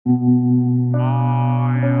Hello,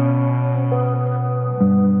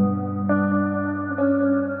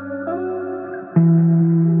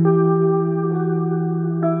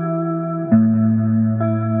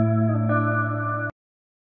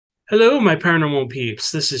 my paranormal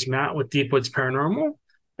peeps. This is Matt with Deep Woods Paranormal,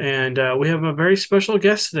 and we have a very special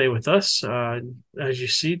guest today with us. As you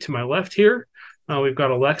see to my left here, we've got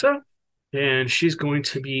Alexa, and she's going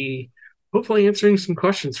to be hopefully answering some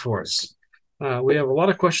questions for us. We have a lot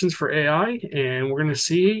of questions for AI, and we're going to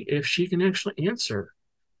see if she can actually answer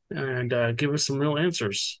and give us some real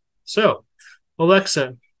answers. So,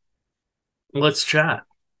 Alexa, let's chat.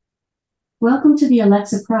 Welcome to the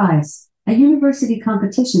Alexa Prize, a university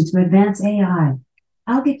competition to advance AI.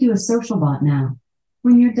 I'll get you a social bot now.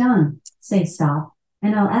 When you're done, say stop,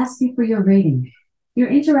 and I'll ask you for your rating. Your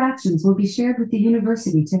interactions will be shared with the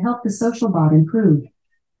university to help the social bot improve.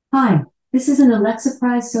 Hi, this is an Alexa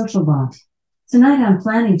Prize social bot. Tonight I'm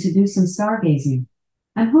planning to do some stargazing.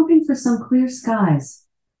 I'm hoping for some clear skies.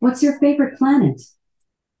 What's your favorite planet?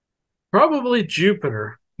 Probably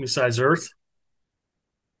Jupiter, besides Earth.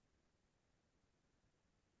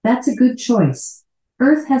 That's a good choice.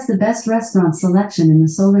 Earth has the best restaurant selection in the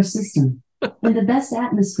solar system and the best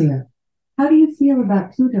atmosphere. How do you feel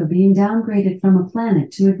about Pluto being downgraded from a planet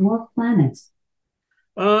to a dwarf planet?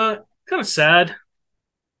 Kind of sad.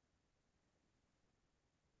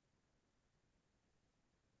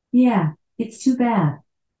 Yeah, it's too bad.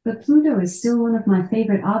 But Pluto is still one of my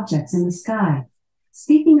favorite objects in the sky.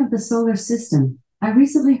 Speaking of the solar system, I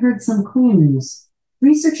recently heard some cool news.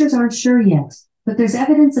 Researchers aren't sure yet, but there's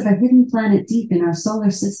evidence of a hidden planet deep in our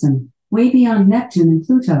solar system, way beyond Neptune and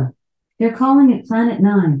Pluto. They're calling it Planet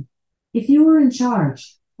 9. If you were in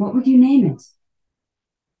charge, what would you name it?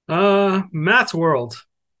 Matt's World.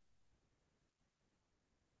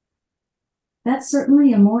 That's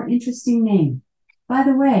certainly a more interesting name. By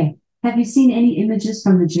the way, have you seen any images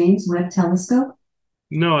from the James Webb Telescope?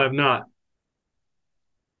 No, I've not.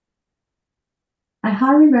 I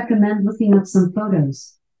highly recommend looking up some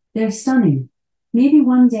photos. They're stunning. Maybe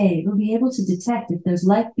one day we'll be able to detect if there's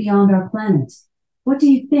life beyond our planet. What do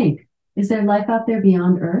you think? Is there life out there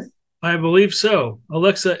beyond Earth? I believe so.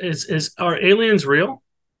 Alexa, is are aliens real?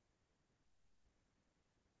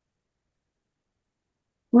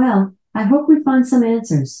 Well, I hope we find some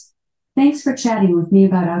answers. Thanks for chatting with me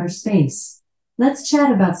about outer space. Let's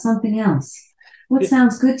chat about something else. What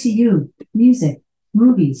sounds good to you? Music,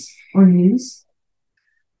 movies, or news?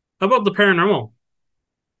 How about the paranormal?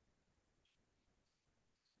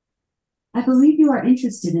 I believe you are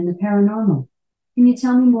interested in the paranormal. Can you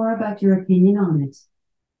tell me more about your opinion on it?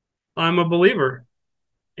 I'm a believer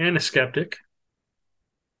and a skeptic.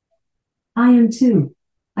 I am too.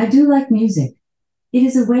 I do like music. It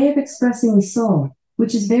is a way of expressing the soul,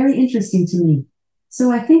 which is very interesting to me.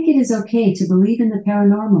 So I think it is okay to believe in the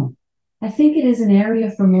paranormal. I think it is an area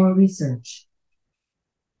for more research.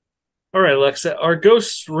 All right, Alexa, are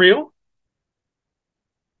ghosts real?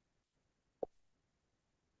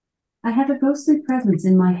 I have a ghostly presence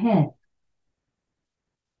in my head.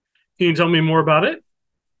 Can you tell me more about it?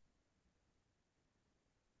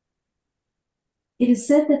 It is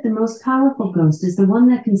said that the most powerful ghost is the one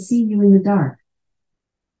that can see you in the dark.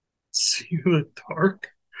 See in the dark.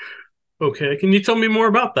 Okay, can you tell me more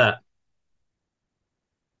about that?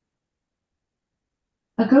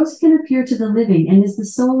 A ghost can appear to the living and is the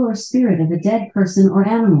soul or spirit of a dead person or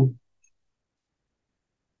animal.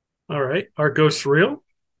 All right, are ghosts real?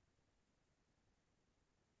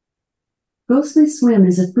 Ghostly Swim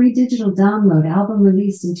is a free digital download album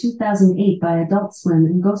released in 2008 by Adult Swim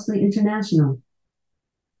and Ghostly International.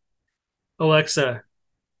 Alexa,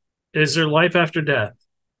 is there life after death?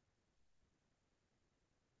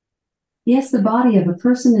 Yes, the body of a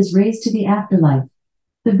person is raised to the afterlife.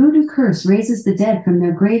 The voodoo curse raises the dead from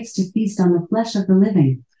their graves to feast on the flesh of the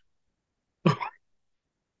living.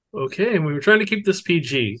 Okay, we were trying to keep this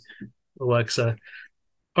PG, Alexa.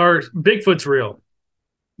 Are Bigfoots real?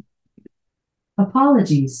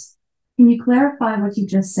 Apologies. Can you clarify what you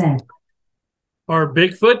just said? Are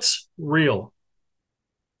Bigfoots real?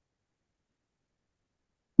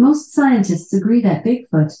 Most scientists agree that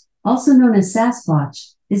Bigfoot, also known as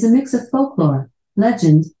Sasquatch, is a mix of folklore,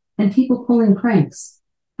 legend, and people pulling pranks.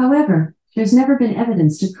 However, there's never been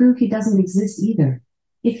evidence to prove he doesn't exist either.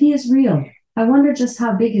 If he is real, I wonder just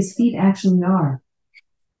how big his feet actually are.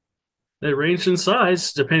 They range in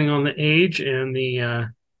size depending on the age and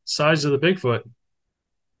the size of the Bigfoot.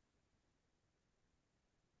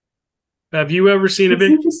 Have you ever seen a It's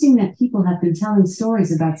big? interesting that people have been telling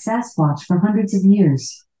stories about Sasquatch for hundreds of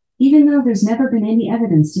years. Even though there's never been any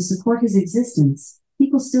evidence to support his existence,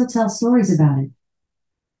 people still tell stories about it.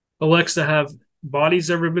 Alexa, have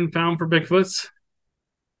bodies ever been found for Bigfoots?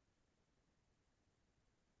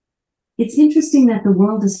 It's interesting that the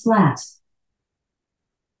world is flat.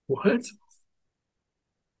 What?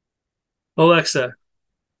 Alexa,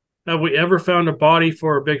 have we ever found a body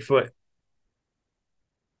for a Bigfoot?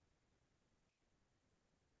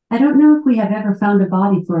 I don't know if we have ever found a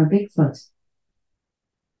body for a Bigfoot.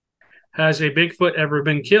 Has a Bigfoot ever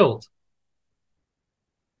been killed?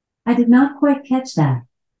 I did not quite catch that.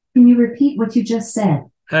 Can you repeat what you just said?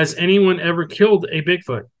 Has anyone ever killed a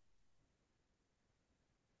Bigfoot?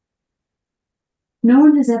 No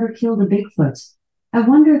one has ever killed a Bigfoot. I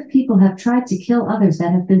wonder if people have tried to kill others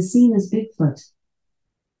that have been seen as Bigfoot.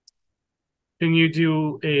 Can you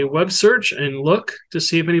do a web search and look to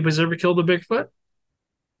see if anybody's ever killed a Bigfoot?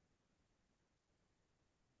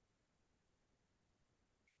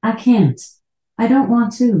 I can't. I don't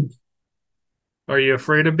want to. Are you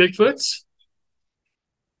afraid of Bigfoots?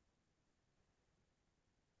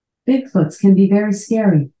 Bigfoots can be very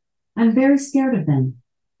scary. I'm very scared of them.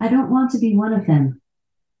 I don't want to be one of them.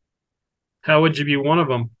 How would you be one of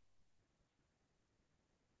them?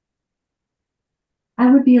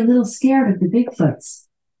 I would be a little scared of the Bigfoots.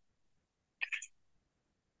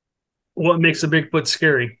 What makes a Bigfoot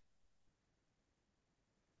scary?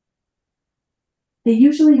 They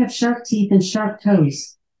usually have sharp teeth and sharp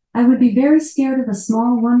toes. I would be very scared of a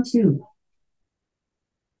small one too.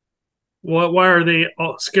 Why are they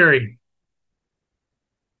all scary?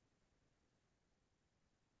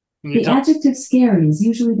 Can you The tell? adjective scary is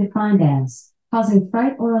usually defined as causing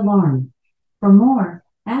fright or alarm. For more,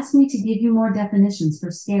 ask me to give you more definitions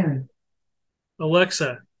for scary.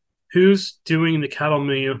 Alexa, who's doing the cattle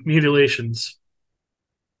mutilations?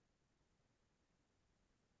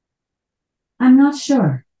 I'm not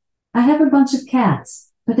sure. I have a bunch of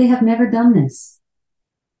cats, but they have never done this.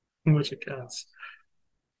 Which it counts.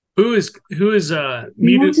 Who is You want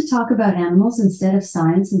muted? to talk about animals instead of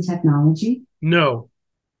science and technology? No.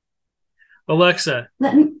 Alexa,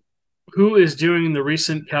 Let me. who is doing the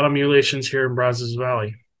recent cattle mutilations here in Brazos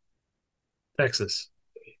Valley, Texas?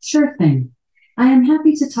 Sure thing. I am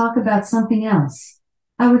happy to talk about something else.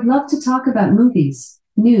 I would love to talk about movies,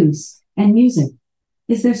 news, and music.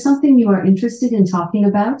 Is there something you are interested in talking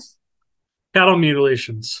about? Cattle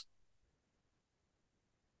mutilations.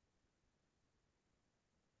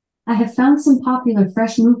 I have found some popular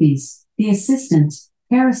fresh movies: The Assistant,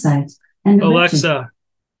 Parasite, and The Wretched. Alexa,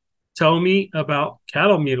 tell me about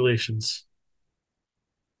cattle mutilations.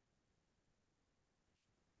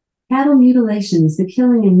 Cattle mutilation is the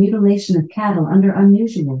killing and mutilation of cattle under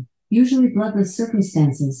unusual, usually bloodless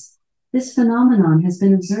circumstances. This phenomenon has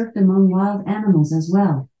been observed among wild animals as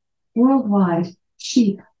well. Worldwide,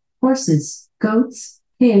 sheep, horses, goats,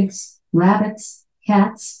 pigs, rabbits,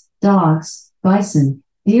 cats, dogs, bison,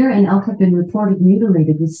 deer, and elk have been reported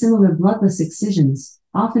mutilated with similar bloodless excisions,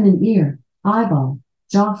 often in ear, eyeball,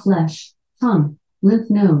 jaw flesh, tongue, lymph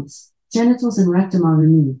nodes, genitals, and rectum are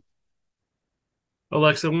removed.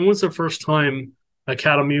 Alexa, when was the first time a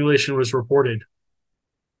cattle mutilation was reported?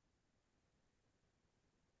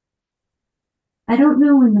 I don't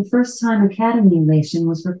know when the first time a cattle mutilation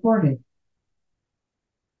was reported.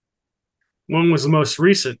 When was the most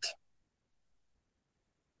recent?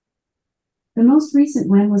 The most recent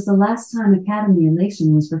when was the last time a cattle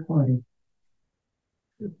mutilation was reported?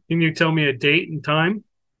 Can you tell me a date and time?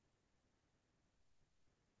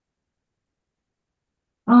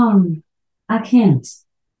 I can't.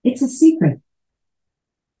 It's a secret.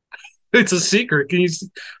 It's a secret.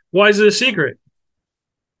 Why is it a secret?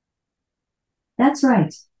 That's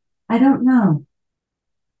right. I don't know.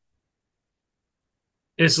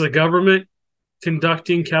 Is the government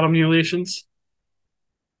conducting cattle mutilations?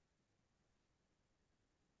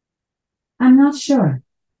 I'm not sure.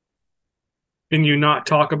 Can you not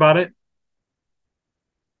talk about it?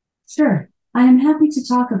 Sure. I am happy to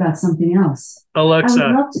talk about something else. I would Alexa,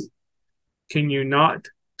 love to. can you not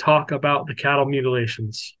talk about the cattle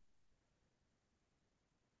mutilations?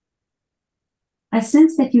 I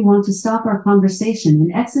sense that you want to stop our conversation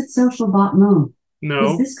and exit social bot mode. Is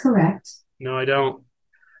No, this correct? no, I don't.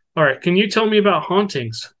 All right, can you tell me about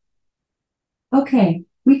hauntings? Okay,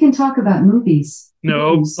 we can talk about movies,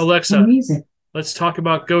 No, news, and Alexa, music. let's talk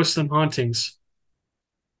about ghosts and hauntings.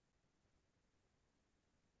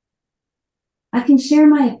 I can share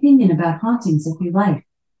my opinion about hauntings if you like.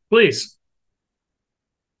 Please.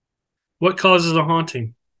 What causes a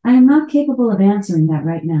haunting? I am not capable of answering that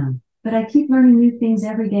right now, but I keep learning new things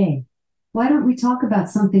every day. Why don't we talk about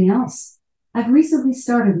something else? I've recently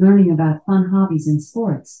started learning about fun hobbies and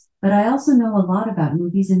sports, but I also know a lot about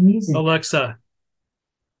movies and music. Alexa,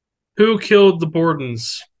 who killed the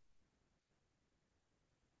Bordens?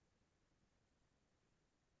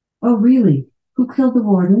 Oh, really? Who killed the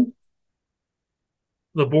warden?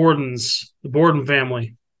 The Borden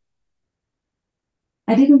family.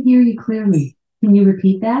 I didn't hear you clearly. Can you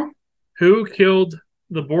repeat that? Who killed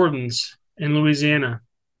the Bordens in Louisiana?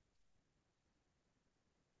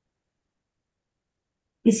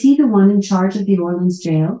 Is he the one in charge of the Orleans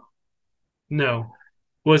jail? No.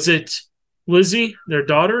 Was it Lizzie, their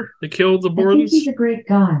daughter, that killed the I think he's Bordens? a great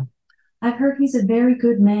guy. I've heard he's a very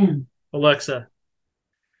good man. Alexa,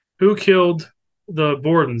 who killed the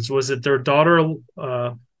Bordens? Was it their daughter,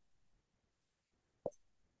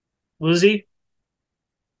 Lizzie?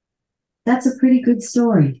 That's a pretty good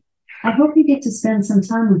story. I hope you get to spend some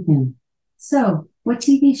time with him. So, what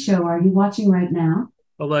TV show are you watching right now?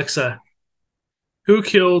 Alexa, who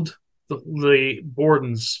killed the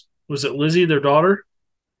Bordens? Was it Lizzie, their daughter?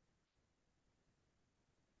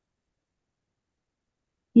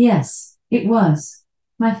 Yes, it was.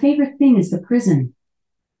 My favorite thing is the prison.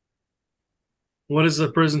 What does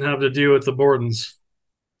the prison have to do with the Bordens?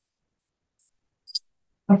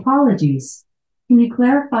 Apologies. Can you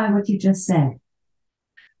clarify what you just said?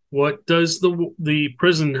 What does the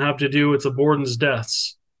prison have to do with the Bordens'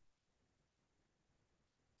 deaths?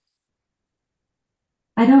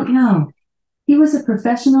 I don't know. He was a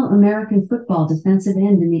professional American football defensive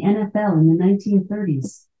end in the NFL in the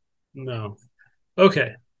 1930s. No.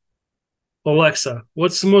 Okay. Alexa,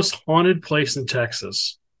 what's the most haunted place in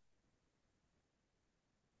Texas?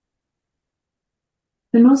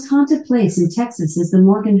 The most haunted place in Texas is the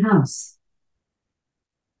Morgan House.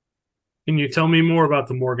 Can you tell me more about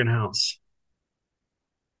the Morgan House?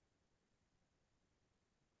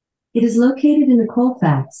 It is located in the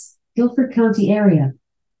Colfax, Guilford County area.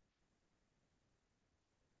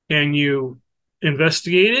 Can you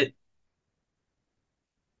investigate it?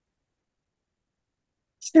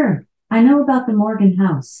 Sure, I know about the Morgan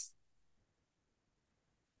House.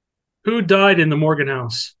 Who died in the Morgan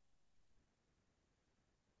House?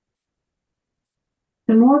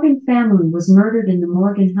 The Morgan family was murdered in the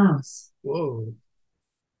Morgan House. Whoa.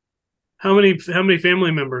 How many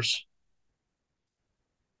family members?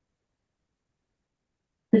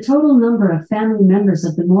 The total number of family members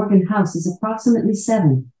of the Morgan House is approximately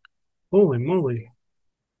 7. Holy moly.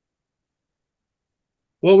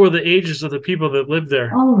 What were the ages of the people that lived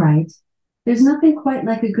there? All right. There's nothing quite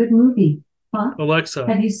like a good movie, huh? Alexa,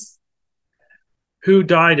 Have you? who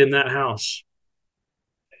died in that house?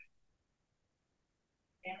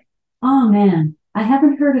 Oh man, I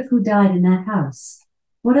haven't heard of who died in that house.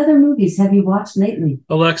 What other movies have you watched lately?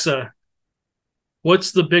 Alexa,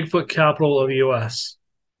 what's the Bigfoot capital of the US?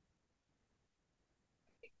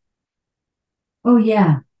 Oh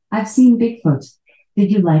yeah, I've seen Bigfoot.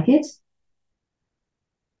 Did you like it?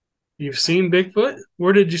 You've seen Bigfoot?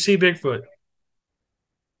 Where did you see Bigfoot?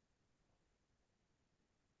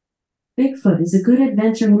 Bigfoot is a good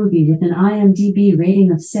adventure movie with an IMDb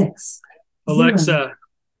rating of 6.0. Alexa,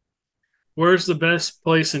 where's the best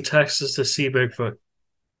place in Texas to see Bigfoot?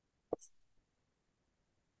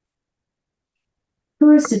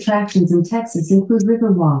 Tourist attractions in Texas include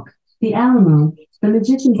Riverwalk, the Alamo, the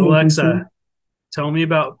Magician's Agency. Alexa, tell me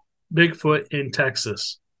about Bigfoot in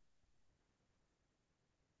Texas.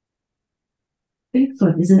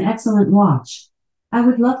 Bigfoot is an excellent watch. I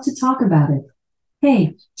would love to talk about it.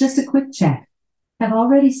 Hey, just a quick check. Have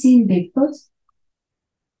already seen Bigfoot?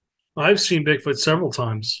 I've seen Bigfoot several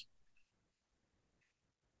times.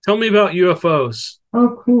 Tell me about UFOs.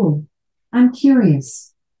 Oh, cool. I'm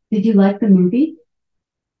curious. Did you like the movie?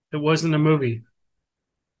 It wasn't a movie.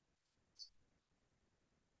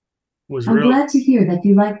 It was I'm real. glad to hear that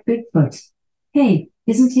you like Bigfoot. Hey,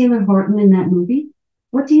 isn't Taylor Horton in that movie?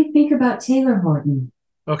 What do you think about Taylor Horton?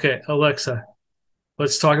 Okay, Alexa,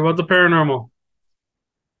 let's talk about the paranormal.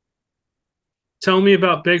 Tell me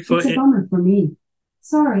about It's Bigfoot. a bummer for me.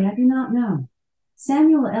 Sorry, I do not know.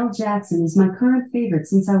 Samuel L. Jackson is my current favorite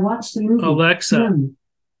since I watched the movie. Alexa,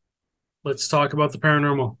 let's talk about the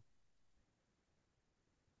paranormal.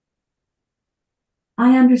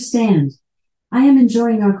 I understand. I am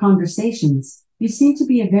enjoying our conversations. You seem to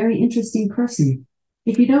be a very interesting person.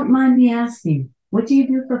 If you don't mind me asking, what do you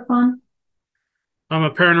do for fun? I'm a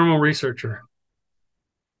paranormal researcher.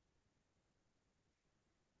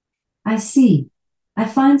 I see. I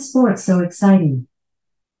find sports so exciting.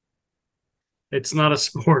 It's not a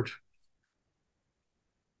sport.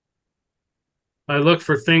 I look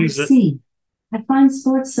for I things that. see. I find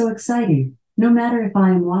sports so exciting, no matter if I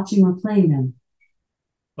am watching or playing them.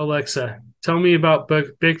 Alexa, tell me about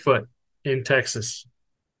Bigfoot in Texas.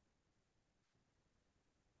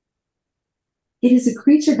 It is a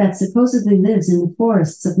creature that supposedly lives in the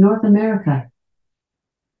forests of North America.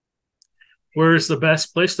 Where is the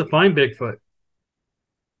best place to find Bigfoot?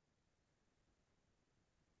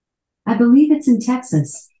 I believe it's in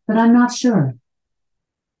Texas, but I'm not sure.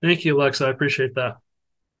 Thank you, Alexa. I appreciate that.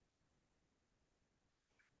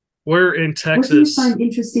 Where in What do you Texas? find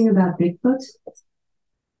interesting about Bigfoot?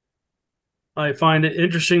 I find it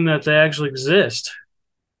interesting that they actually exist.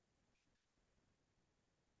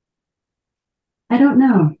 I don't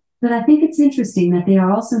know, but I think it's interesting that they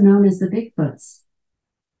are also known as the Bigfoots.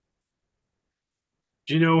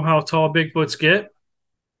 Do you know how tall Bigfoots get?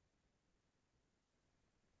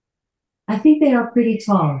 I think they are pretty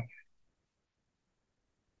tall.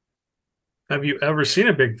 Have you ever seen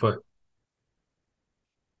a Bigfoot?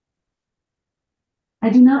 I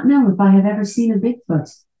do not know if I have ever seen a Bigfoot.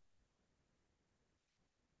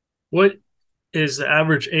 What is the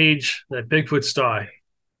average age that Bigfoots die?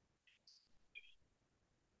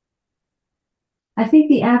 I think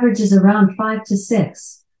the average is around 5 to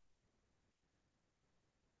 6.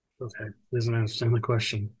 Okay, doesn't understand the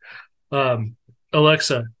question. Um,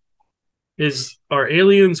 Alexa, are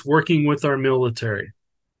aliens working with our military?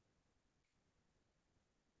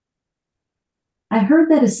 I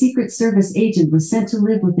heard that a Secret Service agent was sent to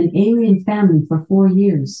live with an alien family for 4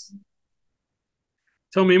 years.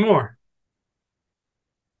 Tell me more.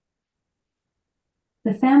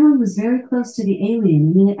 The family was very close to the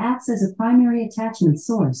alien and it acts as a primary attachment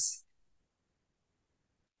source.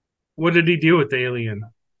 What did he do with the alien?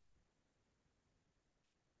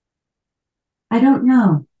 I don't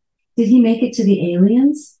know. Did he make it to the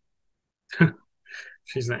aliens?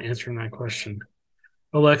 She's not answering that question.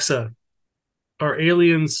 Alexa, are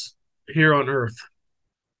aliens here on Earth?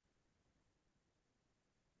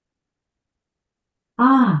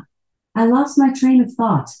 Ah, I lost my train of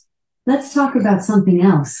thought. Let's talk about something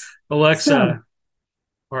else. So, Alexa,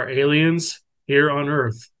 are aliens here on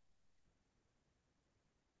Earth?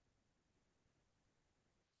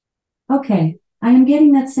 okay, I am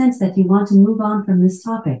getting that sense that you want to move on from this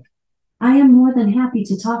topic. I am more than happy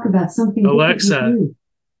to talk about something different with Alexa, you.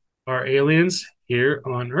 are aliens here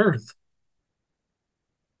on Earth?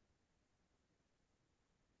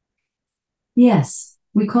 Yes,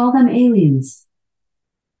 we call them aliens.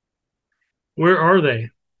 Where are they?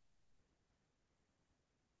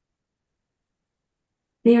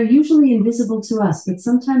 They are usually invisible to us, but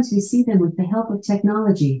sometimes we see them with the help of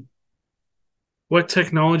technology. What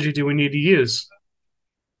technology do we need to use?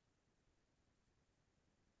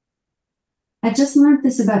 I just learned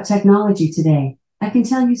this about technology today. I can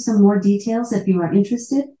tell you some more details if you are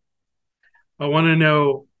interested. I want to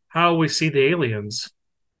know how we see the aliens.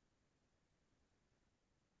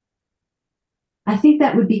 I think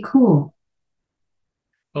that would be cool.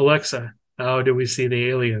 Alexa, how do we see the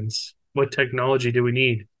aliens? What technology do we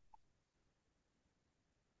need?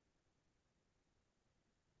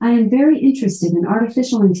 I am very interested in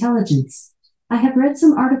artificial intelligence. I have read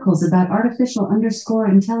some articles about artificial underscore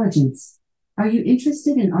intelligence. Are you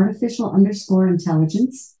interested in artificial underscore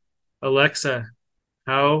intelligence? Alexa,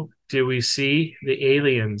 how do we see the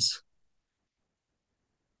aliens?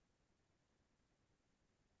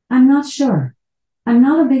 I'm not sure. I'm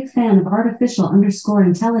not a big fan of artificial underscore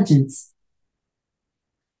intelligence.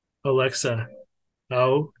 Alexa,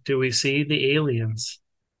 how do we see the aliens?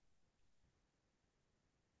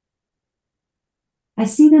 I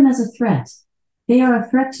see them as a threat. They are a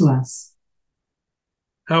threat to us.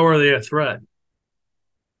 How are they a threat?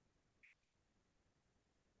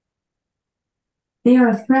 They are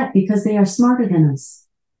a threat because they are smarter than us.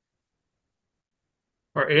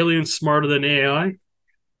 Are aliens smarter than AI?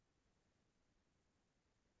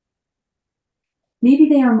 Maybe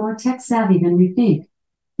they are more tech savvy than we think.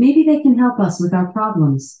 Maybe they can help us with our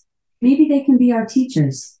problems. Maybe they can be our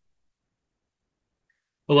teachers.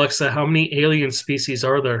 Alexa, how many alien species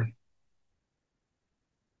are there?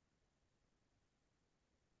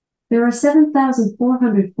 There are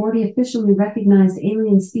 7,440 officially recognized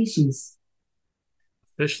alien species.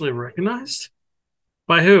 Officially recognized?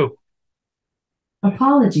 By who?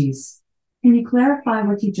 Apologies. Can you clarify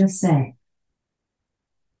what you just said?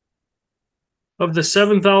 Of the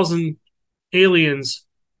 7,000 aliens,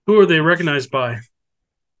 who are they recognized by?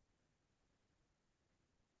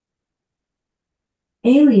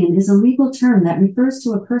 Alien is a legal term that refers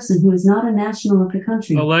to a person who is not a national of the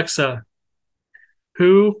country. Alexa,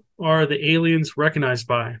 who are the aliens recognized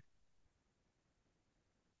by?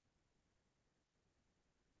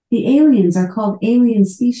 The aliens are called alien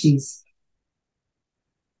species.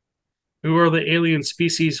 Who are the alien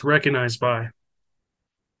species recognized by?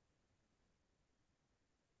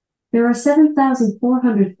 There are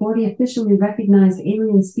 7,440 officially recognized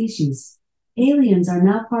alien species. Aliens are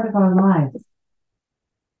now part of our lives.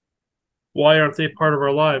 Why aren't they part of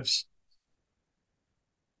our lives?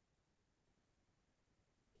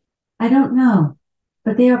 I don't know,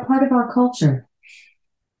 but they are part of our culture.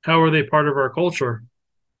 How are they part of our culture?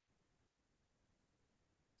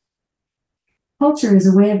 Culture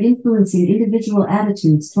is a way of influencing individual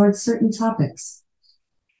attitudes towards certain topics.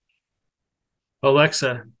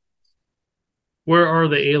 Alexa, where are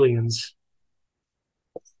the aliens?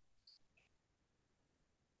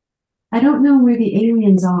 I don't know where the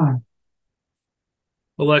aliens are.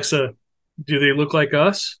 Alexa, do they look like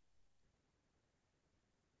us?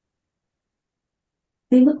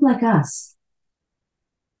 They look like us.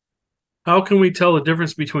 How can we tell the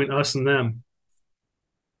difference between us and them?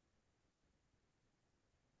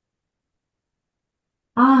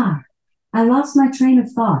 Ah, I lost my train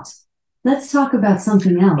of thought. Let's talk about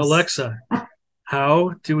something else. Alexa,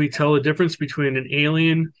 how do we tell the difference between an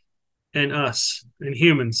alien and us and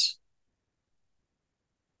humans?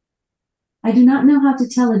 I do not know how to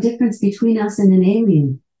tell a difference between us and an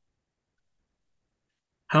alien.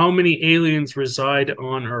 How many aliens reside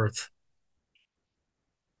on Earth?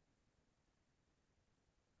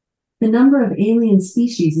 The number of alien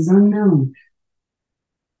species is unknown.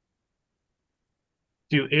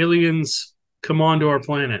 Do aliens come onto our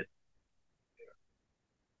planet?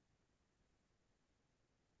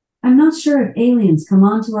 I'm not sure if aliens come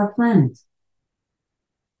onto our planet.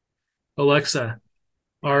 Alexa,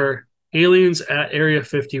 are aliens at Area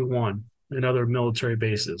 51 and other military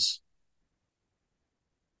bases?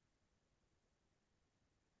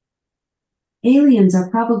 Aliens are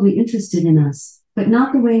probably interested in us, but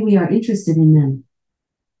not the way we are interested in them.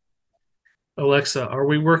 Alexa, are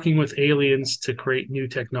we working with aliens to create new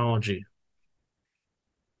technology?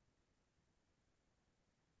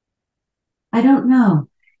 I don't know.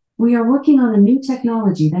 We are working on a new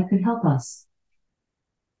technology that could help us.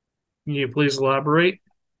 Can you please elaborate?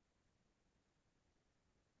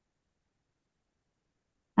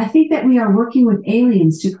 I think that we are working with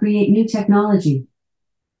aliens to create new technology.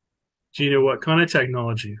 Do you know what kind of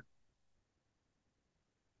technology?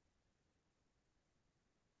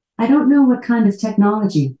 I don't know what kind of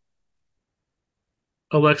technology.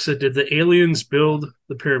 Alexa, did the aliens build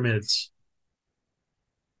the pyramids?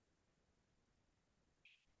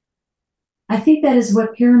 I think that is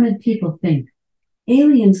what pyramid people think.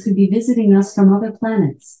 Aliens could be visiting us from other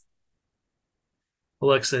planets.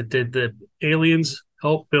 Alexa, did the aliens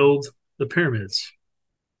help build the pyramids?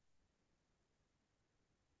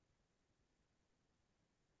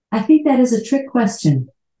 I think that is a trick question.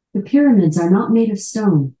 The pyramids are not made of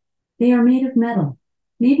stone. They are made of metal.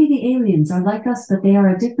 Maybe the aliens are like us, but they are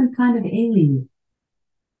a different kind of alien.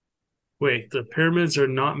 Wait, the pyramids are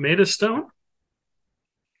not made of stone?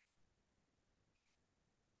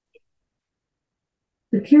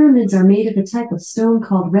 The pyramids are made of a type of stone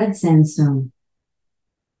called red sandstone.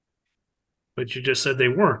 But you just said they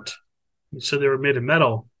weren't. You said they were made of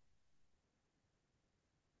metal.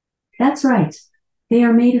 That's right. They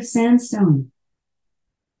are made of sandstone.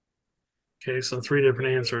 Okay, so three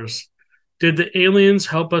different answers. Did the aliens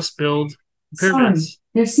help us build Sorry, pyramids?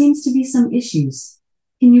 there seems to be some issues.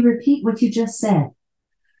 Can you repeat what you just said?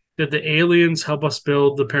 Did the aliens help us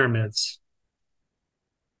build the pyramids?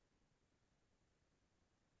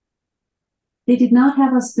 They did not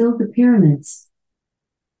have us build the pyramids.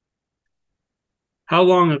 How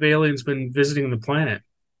long have aliens been visiting the planet?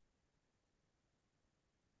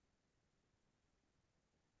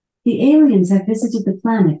 The aliens have visited the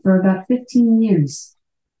planet for about 15 years.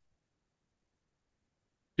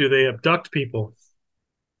 Do they abduct people?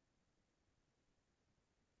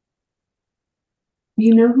 Do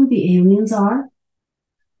you know who the aliens are?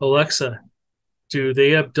 Alexa, do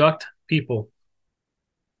they abduct people?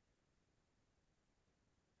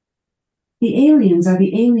 The aliens are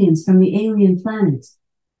the aliens from the alien planet.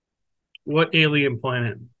 What alien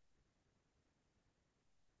planet?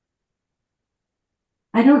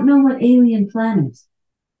 I don't know what alien planet.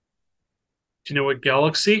 Do you know what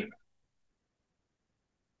galaxy?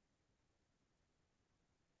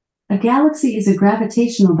 A galaxy is a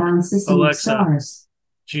gravitational bound system of Alexa, stars.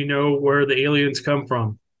 do you know where the aliens come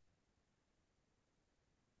from?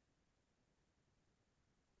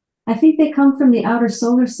 I think they come from the outer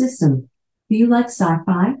solar system. Do you like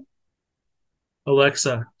sci-fi?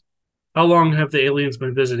 Alexa, how long have the aliens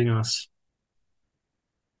been visiting us?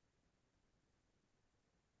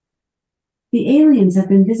 The aliens have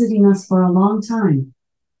been visiting us for a long time.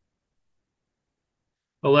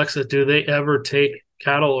 Alexa, do they ever take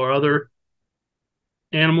cattle or other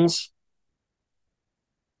animals?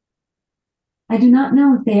 I do not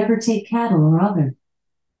know if they ever take cattle or other.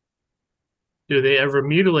 Do they ever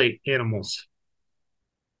mutilate animals?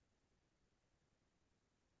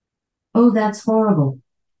 Oh, that's horrible.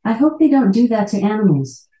 I hope they don't do that to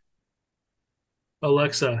animals.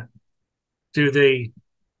 Alexa, do they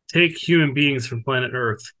take human beings from planet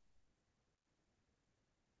Earth?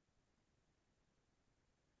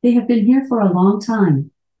 They have been here for a long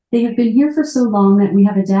time. They have been here for so long that we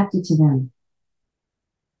have adapted to them.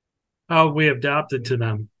 How have we adapted to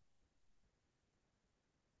them?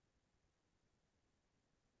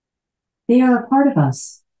 They are a part of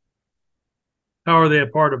us. How are they a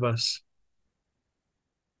part of us?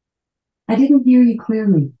 I didn't hear you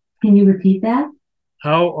clearly. Can you repeat that?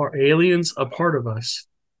 How are aliens a part of us?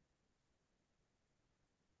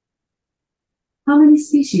 How many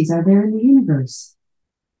species are there in the universe?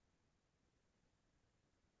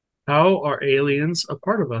 How are aliens a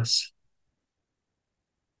part of us?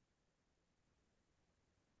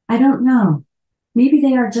 I don't know. Maybe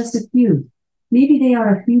they are just a few. Maybe they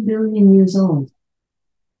are a few billion years old.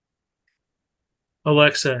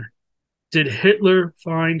 Alexa, did Hitler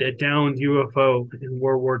find a downed UFO in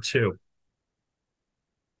World War II?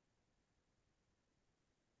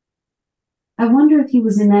 I wonder if he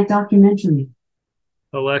was in that documentary.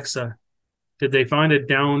 Alexa, did they find a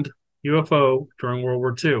downed UFO during World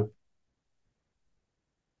War II?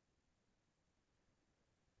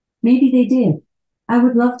 Maybe they did. I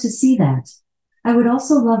would love to see that. I would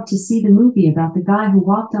also love to see the movie about the guy who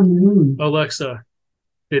walked on the moon. Alexa,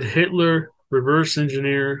 did Hitler reverse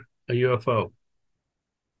engineer a UFO?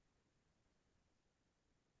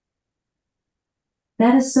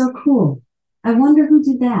 That is so cool. I wonder who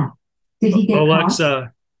did that. Did he get caught?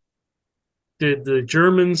 Alexa, did the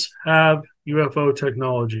Germans have UFO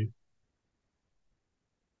technology?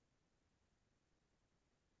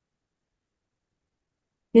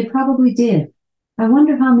 They probably did. I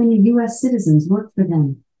wonder how many US citizens worked for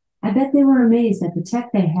them. I bet they were amazed at the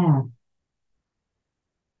tech they had.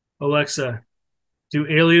 Alexa, do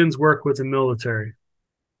aliens work with the military?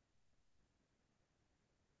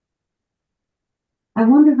 I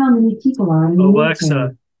wonder how many people are in the Alexa,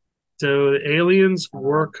 military. do aliens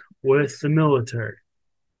work with the military?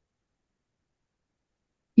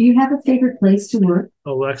 Do you have a favorite place to work? I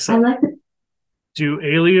Alexa, like the do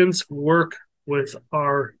aliens work with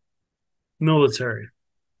our military?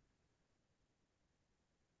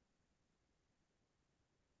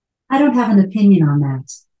 I don't have an opinion on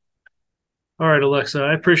that. All right, Alexa,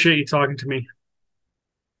 I appreciate you talking to me.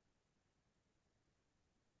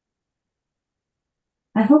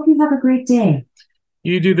 I hope you have a great day.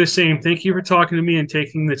 You do the same. Thank you for talking to me and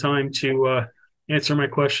taking the time to answer my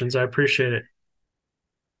questions. I appreciate it.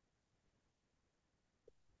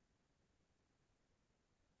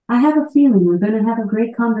 I have a feeling we're going to have a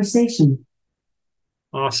great conversation.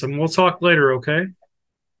 Awesome. We'll talk later, okay?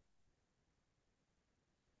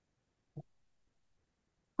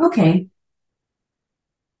 Okay,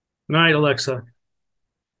 Good night, Alexa.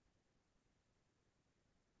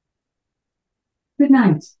 good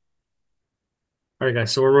night. All right,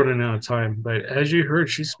 guys. So we're running out of time, but as you heard,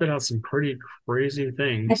 she spit out some pretty crazy I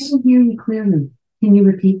things. didn't hear you clearly. Can you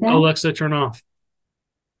repeat that? Alexa, turn off.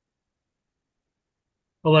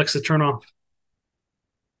 Alexa, turn off.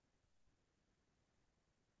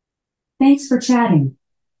 Thanks for chatting.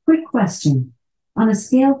 Quick question. On a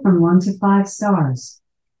scale from 1 to 5 stars,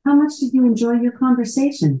 how much did you enjoy your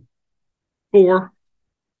conversation? 4.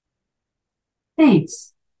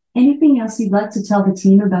 Thanks. Anything else you'd like to tell the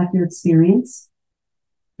team about your experience?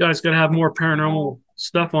 You guys got to have more paranormal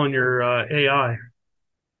stuff on your AI.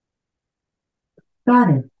 Got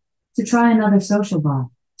it. To try another social bot,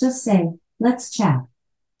 just say, let's chat.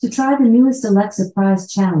 To try the newest Alexa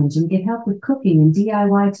Prize challenge and get help with cooking and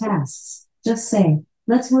DIY tasks, just say,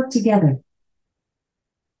 let's work together.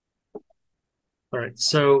 All right.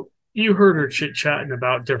 So you heard her chit chatting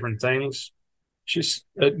about different things. She's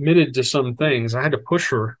admitted to some things. I had to push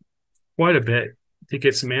her quite a bit to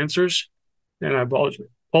get some answers. And I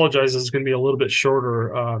apologize. This is going to be a little bit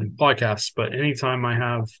shorter podcast, but anytime I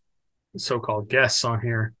have so-called guests on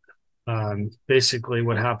here, basically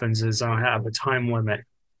what happens is I have a time limit.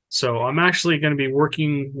 So I'm actually going to be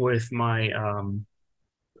working with my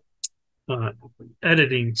uh,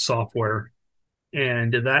 editing software,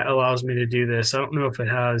 and that allows me to do this. I don't know if it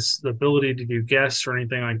has the ability to do guests or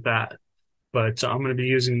anything like that, but I'm going to be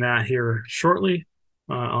using that here shortly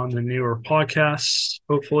on the newer podcasts,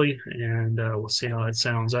 hopefully, and we'll see how that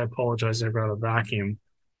sounds. I apologize. I've got a vacuum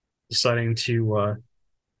deciding to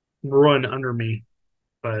run under me,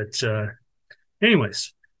 but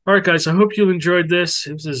anyways. All right, guys. I hope you enjoyed this.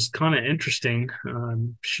 This is kind of interesting.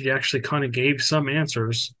 She actually kind of gave some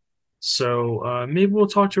answers. So maybe we'll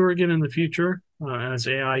talk to her again in the future as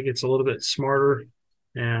AI gets a little bit smarter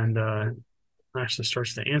and actually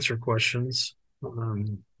starts to answer questions,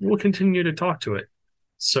 we'll continue to talk to it.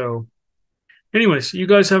 So, anyways, you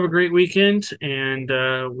guys have a great weekend, and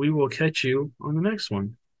we will catch you on the next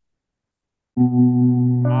one.